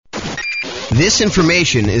This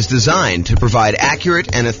information is designed to provide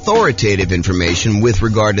accurate and authoritative information with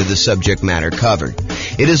regard to the subject matter covered.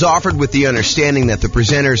 It is offered with the understanding that the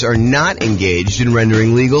presenters are not engaged in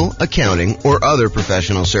rendering legal, accounting, or other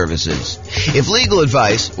professional services. If legal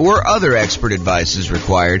advice or other expert advice is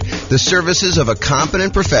required, the services of a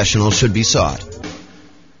competent professional should be sought.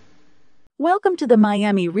 Welcome to the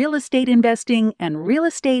Miami Real Estate Investing and Real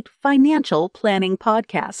Estate Financial Planning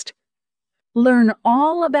Podcast. Learn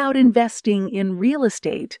all about investing in real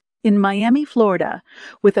estate in Miami, Florida,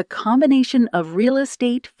 with a combination of real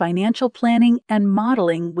estate, financial planning, and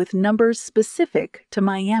modeling with numbers specific to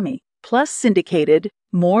Miami, plus syndicated,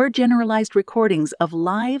 more generalized recordings of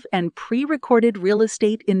live and pre-recorded real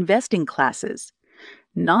estate investing classes,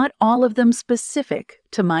 not all of them specific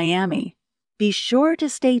to Miami. Be sure to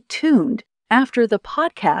stay tuned after the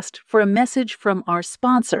podcast for a message from our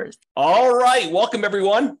sponsors. All right. Welcome,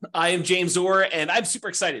 everyone. I am James Orr, and I'm super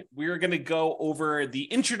excited. We're going to go over the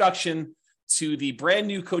introduction to the brand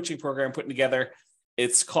new coaching program I'm putting together.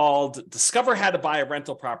 It's called Discover How to Buy a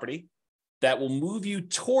Rental Property that will move you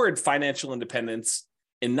toward financial independence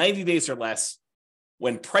in 90 days or less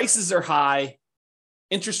when prices are high,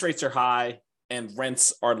 interest rates are high, and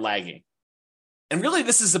rents are lagging. And really,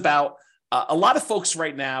 this is about a lot of folks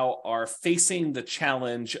right now are facing the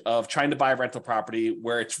challenge of trying to buy a rental property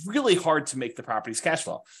where it's really hard to make the property's cash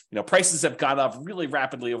flow. You know, prices have gone up really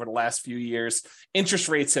rapidly over the last few years. Interest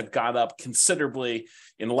rates have gone up considerably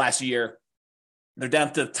in the last year. They're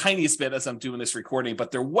down to the tiniest bit as I'm doing this recording,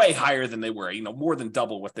 but they're way higher than they were, more than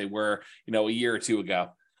double what they were, a year or two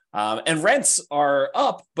ago. And rents are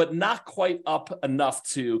up, but not quite up enough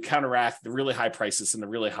to counteract the really high prices and the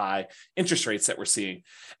really high interest rates that we're seeing.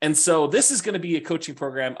 And so this is going to be a coaching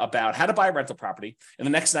program about how to buy a rental property in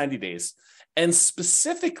the next 90 days, and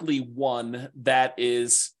specifically one that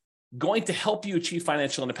is going to help you achieve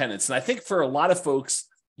financial independence. And I think for a lot of folks,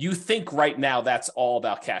 you think right now that's all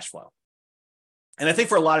about cash flow. And I think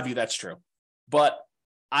for a lot of you, that's true. But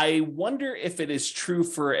I wonder if it is true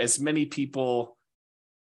for as many people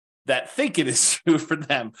that think it is true for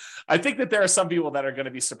them. I think that there are some people that are going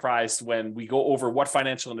to be surprised when we go over what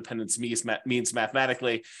financial independence means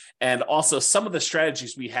mathematically, and also some of the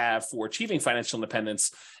strategies we have for achieving financial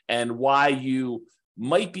independence and why you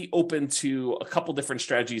might be open to a couple different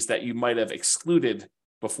strategies that you might have excluded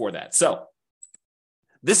before that. So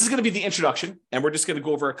this is going to be the introduction, and we're just going to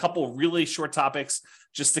go over a couple really short topics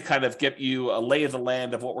just to kind of get you a lay of the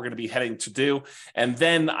land of what we're going to be heading to do. And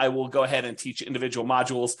then I will go ahead and teach individual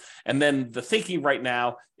modules. And then the thinking right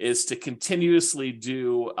now is to continuously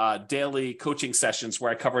do daily coaching sessions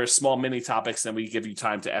where I cover small mini topics, and we give you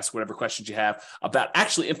time to ask whatever questions you have about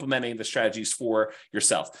actually implementing the strategies for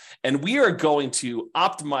yourself. And we are going to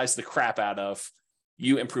optimize the crap out of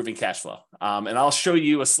you improving cash flow. And I'll show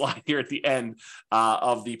you a slide here at the end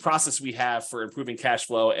of the process we have for improving cash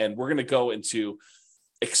flow. And we're going to go into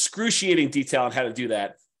excruciating detail on how to do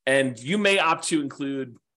that. And you may opt to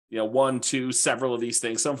include, one, two, several of these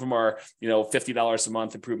things. Some of them are, $50 a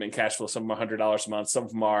month improvement in cash flow. Some of them are $100 a month. Some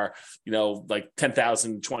of them are, like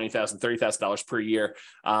 $10,000, $20,000, $30,000 per year,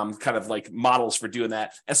 kind of like models for doing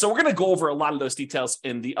that. And so we're going to go over a lot of those details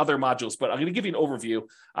in the other modules, but I'm going to give you an overview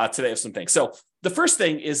today of some things. So the first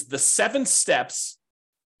thing is the 7 steps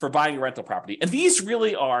for buying a rental property. And these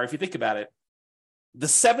really are, if you think about it, the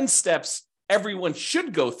 7 steps everyone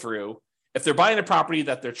should go through if they're buying a property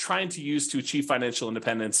that they're trying to use to achieve financial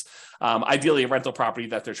independence, ideally a rental property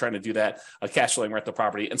that they're trying to do that, a cash flowing rental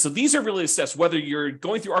property. And so these are really the steps, whether you're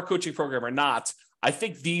going through our coaching program or not. I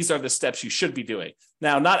think these are the steps you should be doing.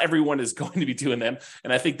 Now, not everyone is going to be doing them,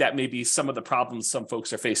 and I think that may be some of the problems some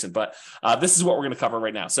folks are facing, but this is what we're going to cover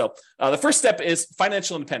right now. So the first step is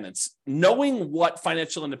financial independence, knowing what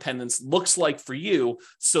financial independence looks like for you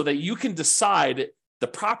so that you can decide the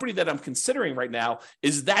property that I'm considering right now,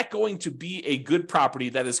 is that going to be a good property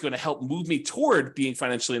that is going to help move me toward being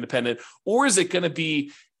financially independent? Or is it going to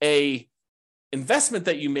be a investment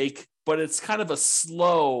that you make, but it's kind of a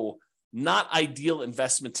slow, not ideal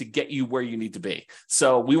investment to get you where you need to be?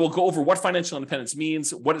 So we will go over what financial independence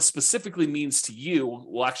means, what it specifically means to you.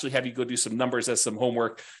 We'll actually have you go do some numbers as some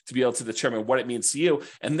homework to be able to determine what it means to you.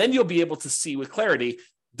 And then you'll be able to see with clarity,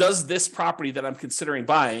 does this property that I'm considering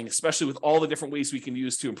buying, especially with all the different ways we can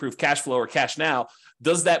use to improve cash flow or cash now,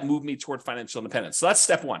 does that move me toward financial independence? So that's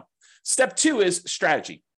step 1. Step 2 is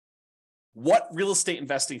strategy. What real estate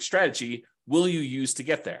investing strategy will you use to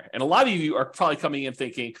get there? And a lot of you are probably coming in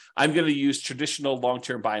thinking, I'm going to use traditional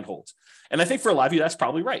long-term buy and hold. And I think for a lot of you, that's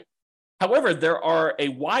probably right. However, there are a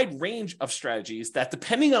wide range of strategies that,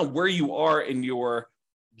 depending on where you are in your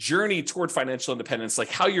journey toward financial independence, like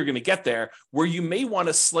how you're going to get there, where you may want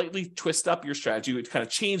to slightly twist up your strategy, kind of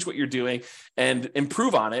change what you're doing and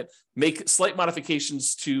improve on it, make slight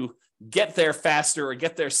modifications to get there faster or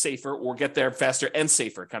get there safer or get there faster and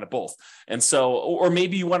safer, kind of both. And so, or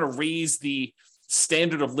maybe you want to raise the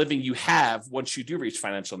standard of living you have once you do reach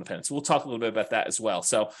financial independence. We'll talk a little bit about that as well.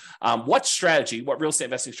 So what real estate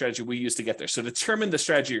investing strategy we use to get there? So determine the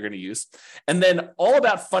strategy you're going to use. And then all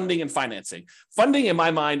about funding and financing. Funding, in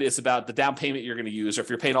my mind, is about the down payment you're going to use, or if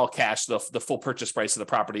you're paying all cash, the full purchase price of the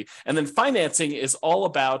property. And then financing is all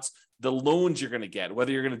about the loans you're going to get,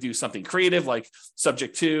 whether you're going to do something creative like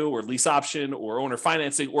subject to or lease option or owner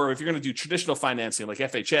financing, or if you're going to do traditional financing like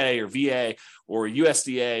FHA or VA or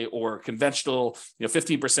USDA or conventional,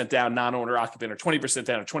 15% down, non-owner occupant, or 20%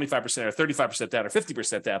 down, or 25%, or 35% down, or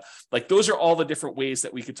 50% down. Like those are all the different ways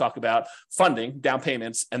that we could talk about funding, down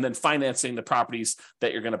payments, and then financing the properties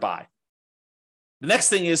that you're going to buy. The next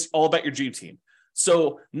thing is all about your dream team.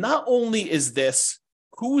 So not only is this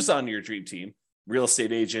who's on your dream team, real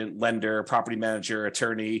estate agent, lender, property manager,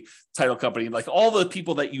 attorney, title company, like all the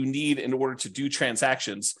people that you need in order to do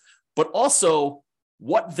transactions, but also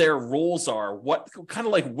what their roles are, what kind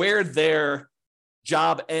of like where their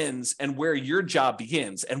job ends and where your job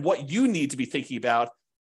begins, and what you need to be thinking about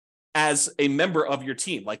as a member of your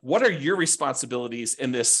team. Like, what are your responsibilities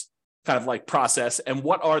in this kind of like process, and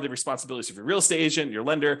what are the responsibilities of your real estate agent, your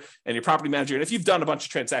lender, and your property manager? And if you've done a bunch of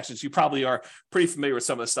transactions, you probably are pretty familiar with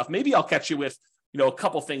some of this stuff. Maybe I'll catch you with, a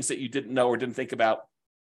couple things that you didn't know or didn't think about.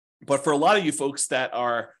 But for a lot of you folks that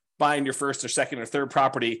are buying your first or second or third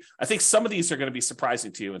property, I think some of these are going to be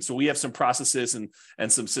surprising to you. And so we have some processes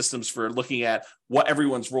and some systems for looking at what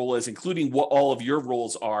everyone's role is, including what all of your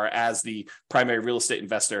roles are as the primary real estate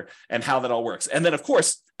investor and how that all works. And then, of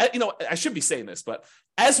course, I should be saying this, but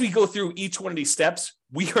as we go through each one of these steps,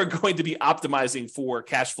 we are going to be optimizing for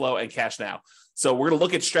cash flow and cash now. So we're going to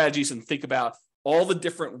look at strategies and think about all the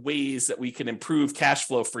different ways that we can improve cash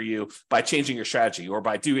flow for you by changing your strategy, or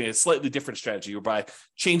by doing a slightly different strategy, or by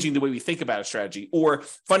changing the way we think about a strategy, or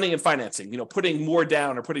funding and financing, putting more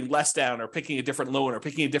down or putting less down, or picking a different loan or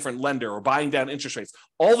picking a different lender, or buying down interest rates,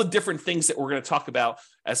 all the different things that we're going to talk about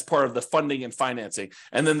as part of the funding and financing.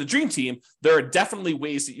 And then the dream team, there are definitely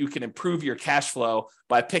ways that you can improve your cash flow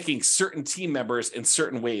by picking certain team members in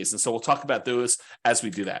certain ways. And so we'll talk about those as we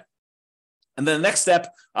do that. And then the next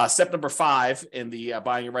step, step number 5 in the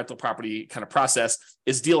buying a rental property kind of process,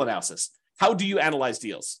 is deal analysis. How do you analyze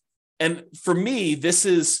deals? And for me, this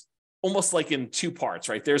is almost like in 2 parts,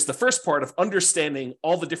 right? There's the first part of understanding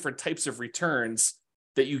all the different types of returns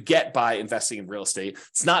that you get by investing in real estate.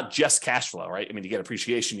 It's not just cash flow, right? I mean, you get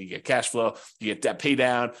appreciation, you get cash flow, you get debt pay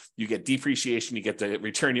down, you get depreciation, you get the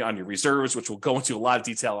return on your reserves, which we'll go into a lot of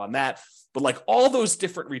detail on that. But like all those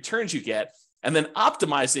different returns you get, and then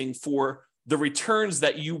optimizing for the returns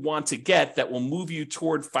that you want to get that will move you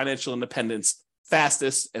toward financial independence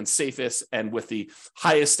fastest and safest and with the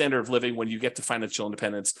highest standard of living when you get to financial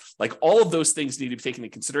independence. Like all of those things need to be taken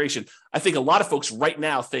into consideration. I think a lot of folks right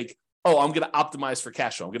now think, oh, I'm going to optimize for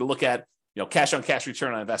cash flow. I'm going to look at cash on cash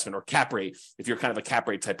return on investment, or cap rate, if you're kind of a cap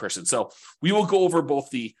rate type person. So we will go over both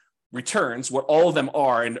the returns, what all of them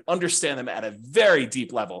are, and understand them at a very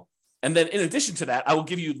deep level. And then in addition to that, I will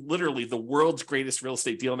give you literally the world's greatest real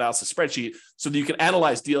estate deal analysis spreadsheet so that you can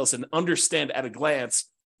analyze deals and understand at a glance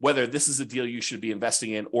whether this is a deal you should be investing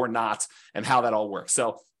in or not, and how that all works.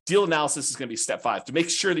 So deal analysis is going to be step 5, to make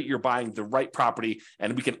sure that you're buying the right property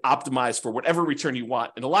and we can optimize for whatever return you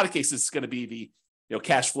want. In a lot of cases, it's going to be the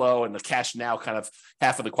cash flow and the cash now kind of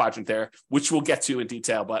half of the quadrant there, which we'll get to in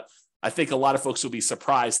detail. But I think a lot of folks will be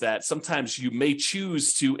surprised that sometimes you may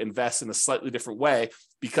choose to invest in a slightly different way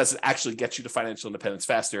because it actually gets you to financial independence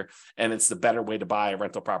faster, and it's the better way to buy a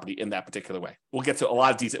rental property in that particular way. We'll get to a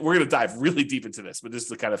lot of detail. We're going to dive really deep into this, but this is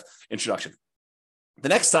the kind of introduction. The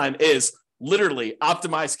next time is literally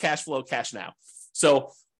optimize cash flow, cash now.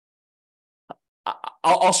 So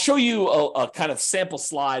I'll show you a kind of sample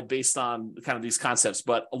slide based on kind of these concepts,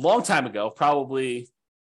 but a long time ago, probably,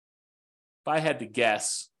 if I had to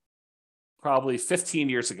guess, probably 15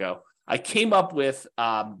 years ago, I came up with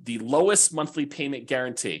the lowest monthly payment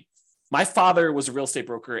guarantee. My father was a real estate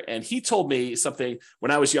broker, and he told me something when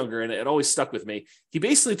I was younger, and it always stuck with me. He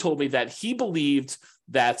basically told me that he believed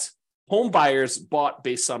that home buyers bought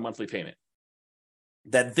based on monthly payment,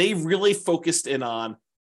 that they really focused in on,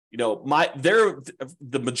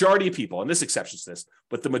 the majority of people, and there's exceptions to this,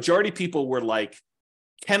 but the majority of people were like,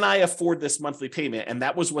 can I afford this monthly payment? And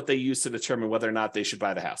that was what they used to determine whether or not they should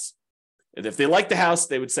buy the house. And if they like the house,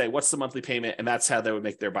 they would say, what's the monthly payment? And that's how they would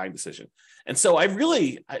make their buying decision. And so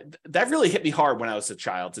that really hit me hard when I was a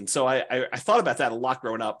child. And so I thought about that a lot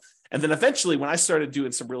growing up. And then eventually when I started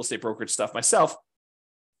doing some real estate brokerage stuff myself,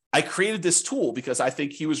 I created this tool because I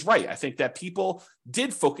think he was right. I think that people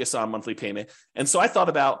did focus on monthly payment. And so I thought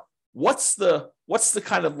about what's the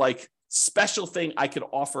kind of like special thing I could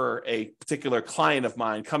offer a particular client of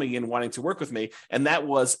mine coming in wanting to work with me. And that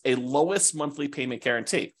was a lowest monthly payment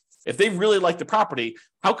guarantee. If they really like the property,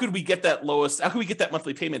 how could we get that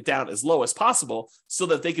monthly payment down as low as possible so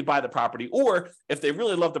that they could buy the property? Or if they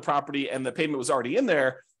really love the property and the payment was already in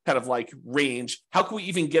there, kind of like range, how can we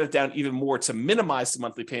even get it down even more to minimize the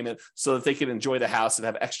monthly payment so that they can enjoy the house and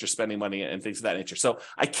have extra spending money and things of that nature? So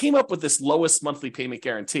I came up with this lowest monthly payment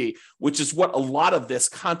guarantee, which is what a lot of this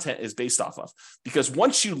content is based off of. Because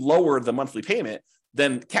once you lower the monthly payment,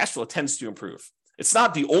 then cash flow tends to improve. It's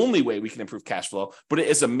not the only way we can improve cash flow, but it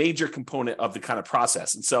is a major component of the kind of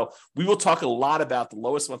process. And so we will talk a lot about the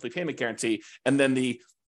lowest monthly payment guarantee and then the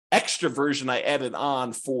extra version I added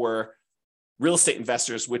on for real estate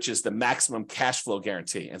investors, which is the maximum cash flow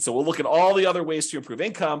guarantee. And so we'll look at all the other ways to improve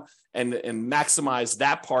income and maximize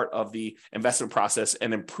that part of the investment process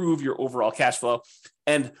and improve your overall cash flow.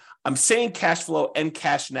 And I'm saying cash flow and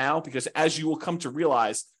cash now because as you will come to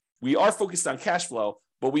realize, we are focused on cash flow,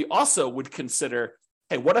 but we also would consider,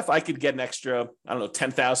 hey, what if I could get an extra, I don't know,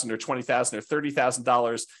 $10,000 or $20,000 or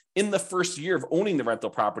 $30,000 in the first year of owning the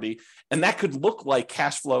rental property? And that could look like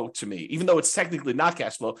cash flow to me, even though it's technically not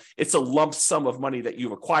cash flow. It's a lump sum of money that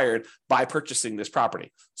you've acquired by purchasing this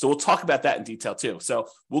property. So we'll talk about that in detail too. So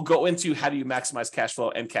we'll go into how do you maximize cash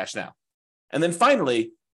flow and cash now. And then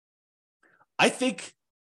finally, I think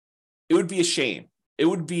it would be a shame. It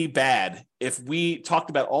would be bad if we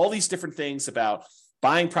talked about all these different things about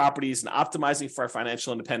buying properties and optimizing for our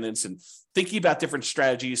financial independence and thinking about different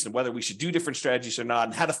strategies and whether we should do different strategies or not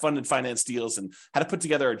and how to fund and finance deals and how to put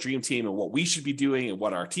together a dream team and what we should be doing and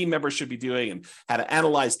what our team members should be doing and how to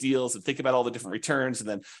analyze deals and think about all the different returns and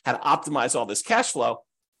then how to optimize all this cash flow.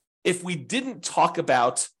 If we didn't talk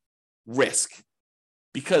about risk,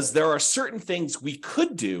 because there are certain things we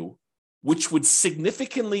could do which would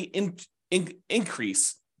significantly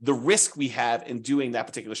increase the risk we have in doing that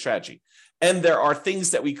particular strategy. And there are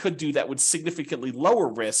things that we could do that would significantly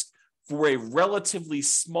lower risk for a relatively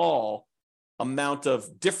small amount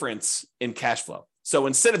of difference in cash flow. So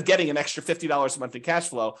instead of getting an extra $50 a month in cash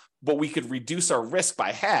flow, but we could reduce our risk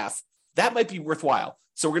by half, that might be worthwhile.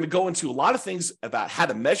 So we're going to go into a lot of things about how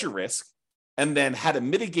to measure risk and then how to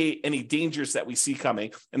mitigate any dangers that we see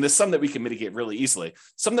coming. And there's some that we can mitigate really easily,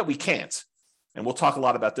 some that we can't. And we'll talk a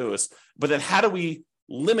lot about those. But then how do we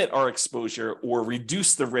limit our exposure or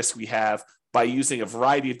reduce the risk we have by using a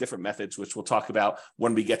variety of different methods, which we'll talk about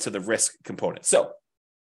when we get to the risk component. So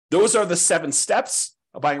those are the 7 steps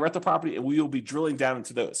of buying a rental property, and we will be drilling down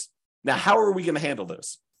into those. Now, how are we going to handle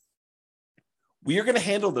those? We are going to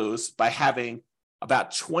handle those by having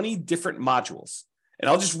about 20 different modules. And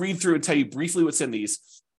I'll just read through and tell you briefly what's in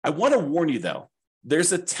these. I want to warn you, though,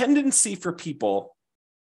 there's a tendency for people,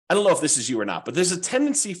 I don't know if this is you or not, but there's a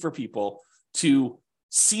tendency for people to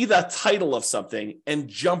see the title of something and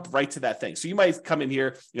jump right to that thing. So you might come in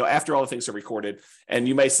here, after all the things are recorded, and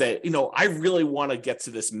you might say, I really want to get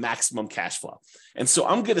to this maximum cash flow. And so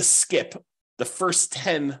I'm going to skip the first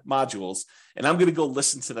 10 modules, and I'm going to go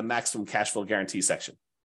listen to the maximum cash flow guarantee section.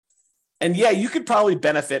 And yeah, you could probably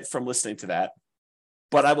benefit from listening to that,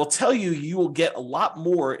 but I will tell you, you will get a lot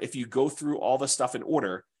more if you go through all the stuff in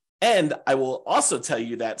order. And I will also tell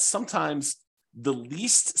you that sometimes the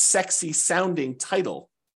least sexy sounding title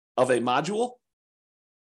of a module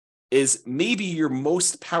is maybe your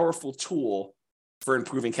most powerful tool for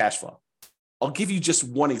improving cash flow. I'll give you just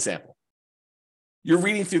one example. You're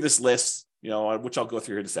reading through this list, which I'll go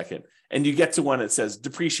through here in a second, and you get to one that says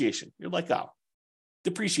depreciation. You're like, oh,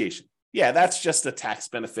 depreciation. Yeah, that's just a tax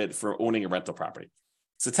benefit for owning a rental property.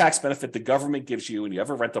 It's a tax benefit the government gives you when you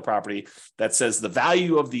have a rental property that says the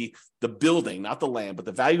value of the building, not the land, but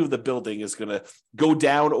the value of the building is going to go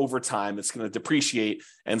down over time. It's going to depreciate.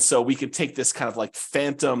 And so we can take this kind of like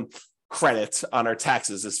phantom credit on our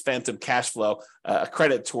taxes, this phantom cash flow, a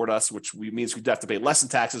credit toward us, which means we'd have to pay less in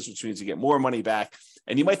taxes, which means you get more money back.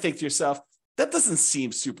 And you might think to yourself, that doesn't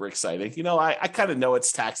seem super exciting. I kind of know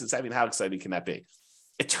it's taxes. I mean, how exciting can that be?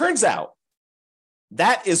 It turns out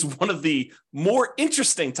that is one of the more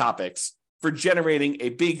interesting topics for generating a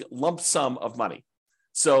big lump sum of money.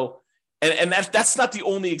 So, and that's not the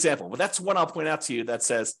only example, but that's one I'll point out to you that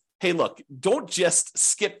says, hey, look, don't just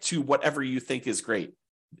skip to whatever you think is great.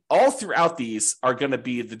 All throughout these are going to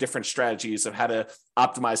be the different strategies of how to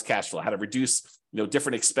optimize cash flow, how to reduce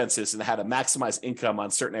different expenses and how to maximize income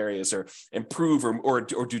on certain areas or improve or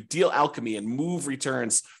do deal alchemy and move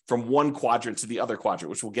returns from one quadrant to the other quadrant,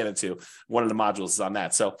 which we'll get into. One of the modules is on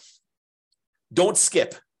that. So don't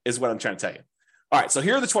skip is what I'm trying to tell you. All right, so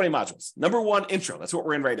here are the 20 modules. Number 1, intro. That's what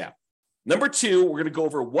we're in right now. Number 2, we're going to go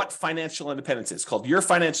over what financial independence is, called Your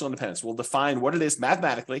Financial Independence. We'll define what it is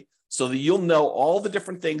mathematically so that you'll know all the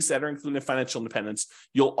different things that are included in financial independence.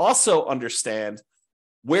 You'll also understand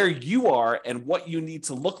where you are and what you need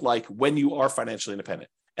to look like when you are financially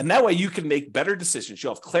independent. And that way you can make better decisions.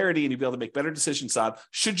 You'll have clarity and you'll be able to make better decisions on,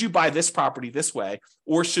 should you buy this property this way,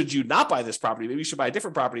 or should you not buy this property? Maybe you should buy a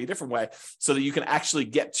different property a different way so that you can actually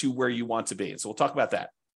get to where you want to be. And so we'll talk about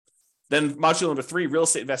that. Then module number 3, real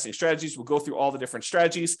estate investing strategies. We'll go through all the different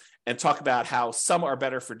strategies and talk about how some are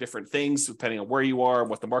better for different things, depending on where you are and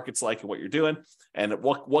what the market's like and what you're doing, and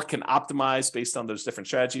what can optimize based on those different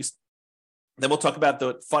strategies. Then we'll talk about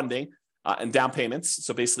the funding and down payments.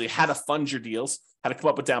 So basically how to fund your deals, how to come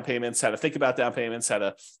up with down payments, how to think about down payments, how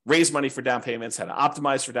to raise money for down payments, how to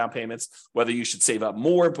optimize for down payments, whether you should save up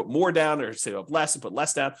more and put more down or save up less and put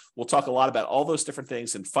less down. We'll talk a lot about all those different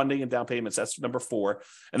things and funding and down payments. That's number 4.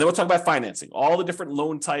 And then we'll talk about financing, all the different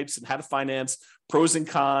loan types and how to finance, pros and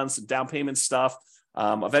cons, and down payment stuff.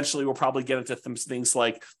 Eventually, we'll probably get into some things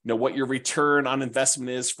like, what your return on investment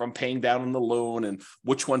is from paying down on the loan and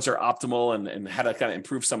which ones are optimal and how to kind of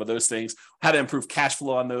improve some of those things, how to improve cash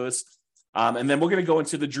flow on those. And then we're going to go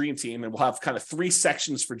into the Dream Team, and we'll have kind of 3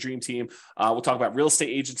 sections for Dream Team. We'll talk about real estate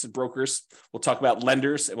agents and brokers. We'll talk about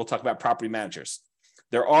lenders, and we'll talk about property managers.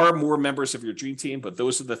 There are more members of your Dream Team, but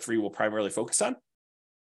those are the 3 we'll primarily focus on.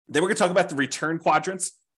 Then we're going to talk about the return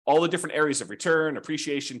quadrants, all the different areas of return,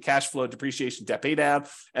 appreciation, cash flow, depreciation, debt pay down,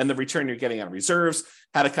 and the return you're getting on reserves,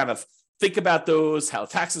 how to kind of think about those, how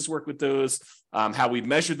taxes work with those, how we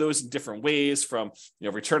measure those in different ways, from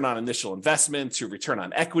return on initial investment to return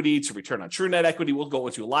on equity to return on true net equity. We'll go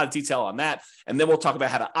into a lot of detail on that. And then we'll talk about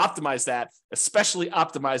how to optimize that, especially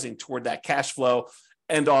optimizing toward that cash flow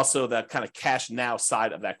and also that kind of cash now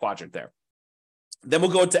side of that quadrant there. Then we'll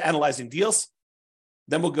go into analyzing deals.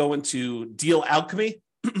 Then we'll go into deal alchemy.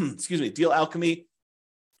 Deal alchemy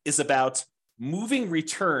is about moving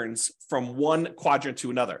returns from one quadrant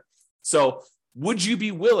to another. So would you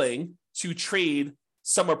be willing to trade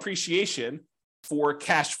some appreciation for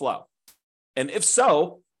cash flow? And if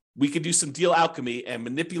so, we could do some deal alchemy and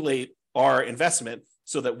manipulate our investment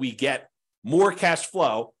so that we get more cash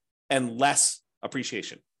flow and less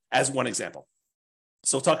appreciation, as one example.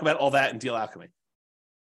 So we'll talk about all that in deal alchemy.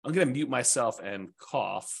 I'm going to mute myself and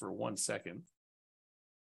cough for 1 second.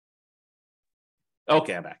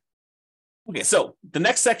 Okay, I'm back. Okay, so the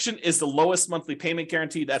next section is the lowest monthly payment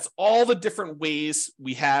guarantee. That's all the different ways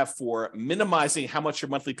we have for minimizing how much your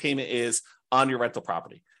monthly payment is on your rental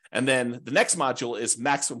property. And then the next module is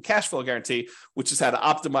maximum cash flow guarantee, which is how to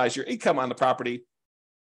optimize your income on the property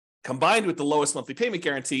combined with the lowest monthly payment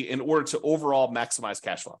guarantee in order to overall maximize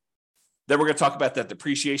cash flow. Then we're going to talk about that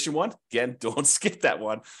depreciation one. Again, don't skip that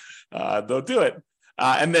one. Don't do it.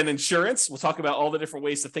 And then insurance. We'll talk about all the different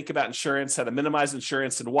ways to think about insurance, how to minimize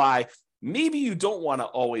insurance, and why maybe you don't want to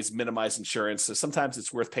always minimize insurance. So sometimes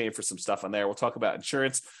it's worth paying for some stuff on there. We'll talk about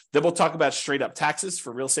insurance. Then we'll talk about straight up taxes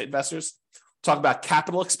for real estate investors. Talk about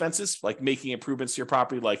capital expenses, like making improvements to your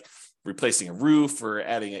property, like replacing a roof or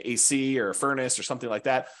adding an AC or a furnace or something like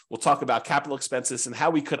that. We'll talk about capital expenses and how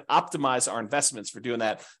we could optimize our investments for doing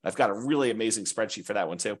that. I've got a really amazing spreadsheet for that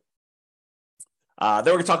one too. Then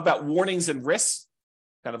we're going to talk about warnings and risks,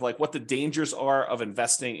 kind of like what the dangers are of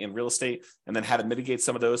investing in real estate and then how to mitigate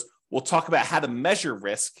some of those. We'll talk about how to measure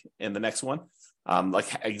risk in the next one, like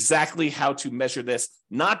exactly how to measure this,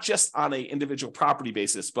 not just on an individual property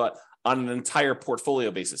basis, but on an entire portfolio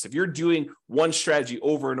basis. If you're doing one strategy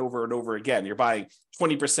over and over and over again, you're buying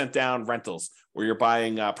 20% down rentals, or you're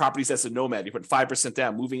buying properties as a nomad, you put 5%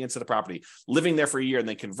 down, moving into the property, living there for a year, and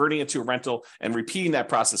then converting it to a rental and repeating that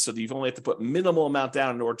process so that you've only have to put minimal amount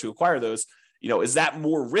down in order to acquire those. Is that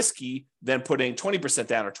more risky than putting 20%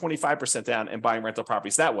 down or 25% down and buying rental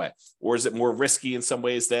properties that way? Or is it more risky in some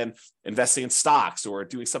ways than investing in stocks or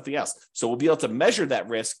doing something else? So we'll be able to measure that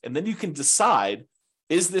risk, and then you can decide,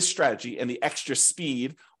 is this strategy and the extra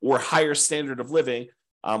speed or higher standard of living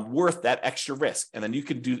worth that extra risk? And then you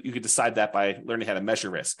can decide that by learning how to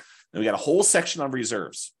measure risk. Then we got a whole section on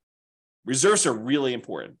reserves. Reserves are really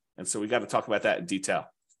important. And so we got to talk about that in detail.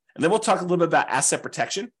 And then we'll talk a little bit about asset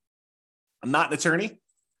protection. I'm not an attorney,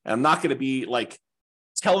 and I'm not going to be like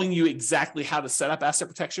telling you exactly how to set up asset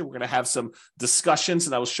protection. We're going to have some discussions,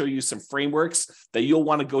 and I will show you some frameworks that you'll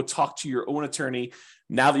want to go talk to your own attorney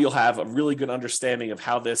now that you'll have a really good understanding of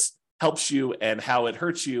how this helps you and how it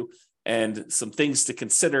hurts you and some things to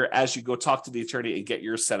consider as you go talk to the attorney and get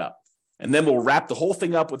yours set up. And then we'll wrap the whole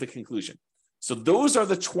thing up with a conclusion. So those are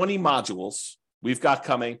the 20 modules we've got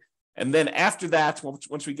coming. And then after that,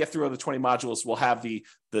 once we get through all the 20 modules, we'll have the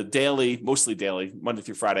daily, mostly daily, Monday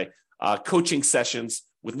through Friday, coaching sessions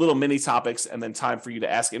with little mini topics, and then time for you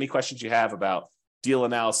to ask any questions you have about deal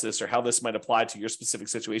analysis or how this might apply to your specific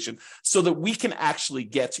situation, so that we can actually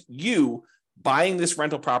get you buying this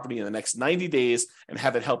rental property in the next 90 days and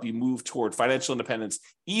have it help you move toward financial independence,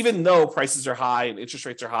 even though prices are high and interest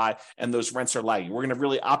rates are high and those rents are lagging. We're going to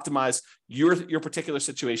really optimize your particular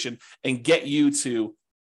situation and get you to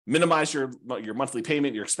minimize your monthly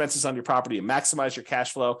payment, your expenses on your property, and maximize your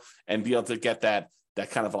cash flow and be able to get that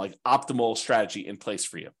kind of like optimal strategy in place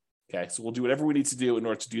for you. Okay, so we'll do whatever we need to do in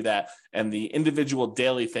order to do that. And the individual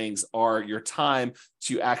daily things are your time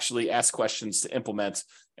to actually ask questions to implement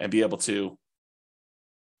and be able to,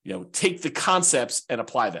 take the concepts and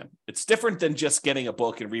apply them. It's different than just getting a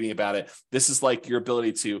book and reading about it. This is like your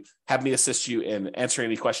ability to have me assist you in answering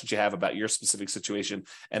any questions you have about your specific situation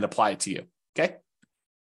and apply it to you. Okay.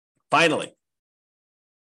 Finally.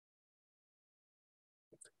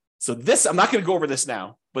 So this, I'm not going to go over this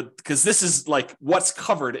now, but because this is like what's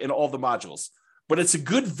covered in all the modules, but it's a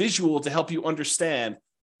good visual to help you understand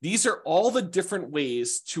these are all the different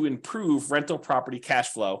ways to improve rental property cash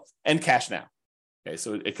flow and cash now. Okay,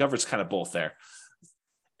 so it covers kind of both there.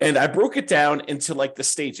 And I broke it down into like the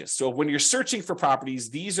stages. So when you're searching for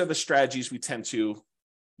properties, these are the strategies we tend to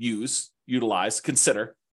utilize,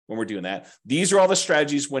 consider when we're doing that. These are all the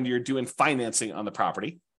strategies when you're doing financing on the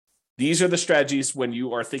property. These are the strategies when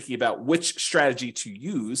you are thinking about which strategy to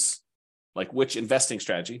use, like which investing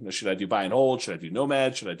strategy. Should I do buy and hold? Should I do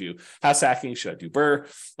nomad? Should I do house hacking? Should I do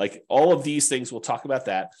BRRRR? Like all of these things, we'll talk about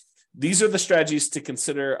that. These are the strategies to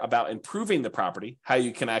consider about improving the property, how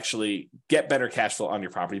you can actually get better cash flow on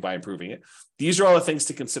your property by improving it. These are all the things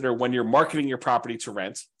to consider when you're marketing your property to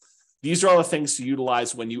rent. These are all the things to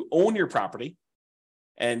utilize when you own your property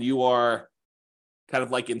and you are kind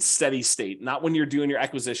of like in steady state, not when you're doing your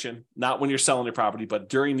acquisition, not when you're selling your property, but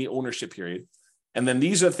during the ownership period. And then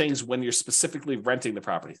these are things when you're specifically renting the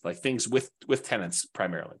property, like things with tenants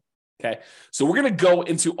primarily. Okay. So we're going to go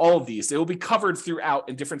into all of these. They will be covered throughout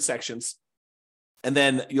in different sections. And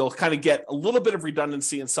then you'll kind of get a little bit of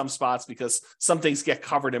redundancy in some spots because some things get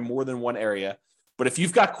covered in more than one area. But if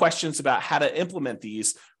you've got questions about how to implement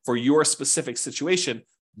these for your specific situation,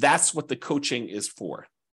 that's what the coaching is for.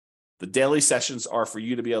 The daily sessions are for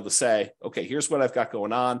you to be able to say, okay, here's what I've got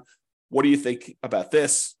going on. What do you think about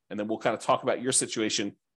this? And then we'll kind of talk about your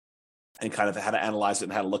situation and kind of how to analyze it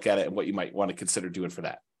and how to look at it and what you might want to consider doing for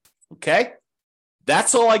that. Okay,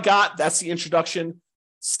 that's all I got. That's the introduction.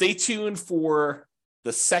 Stay tuned for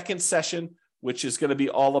the second session, which is going to be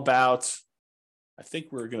all about, I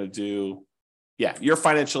think we're going to do, your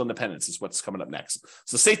financial independence is what's coming up next.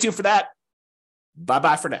 So stay tuned for that.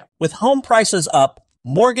 Bye-bye for now. With home prices up,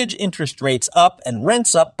 mortgage interest rates up, and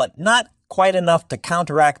rents up, but not quite enough to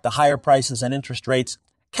counteract the higher prices and interest rates,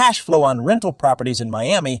 cash flow on rental properties in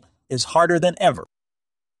Miami is harder than ever.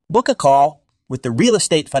 Book a call with the Real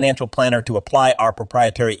Estate Financial Planner to apply our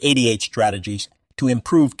proprietary 88 strategies to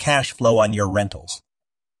improve cash flow on your rentals.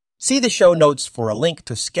 See the show notes for a link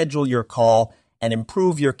to schedule your call and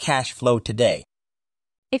improve your cash flow today.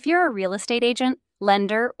 If you're a real estate agent,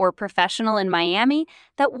 lender, or professional in Miami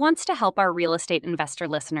that wants to help our real estate investor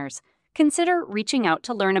listeners, consider reaching out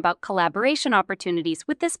to learn about collaboration opportunities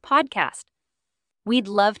with this podcast. We'd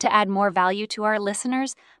love to add more value to our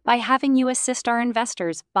listeners by having you assist our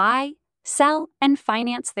investors buy, sell, and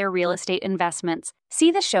finance their real estate investments.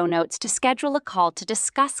 See the show notes to schedule a call to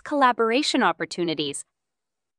discuss collaboration opportunities.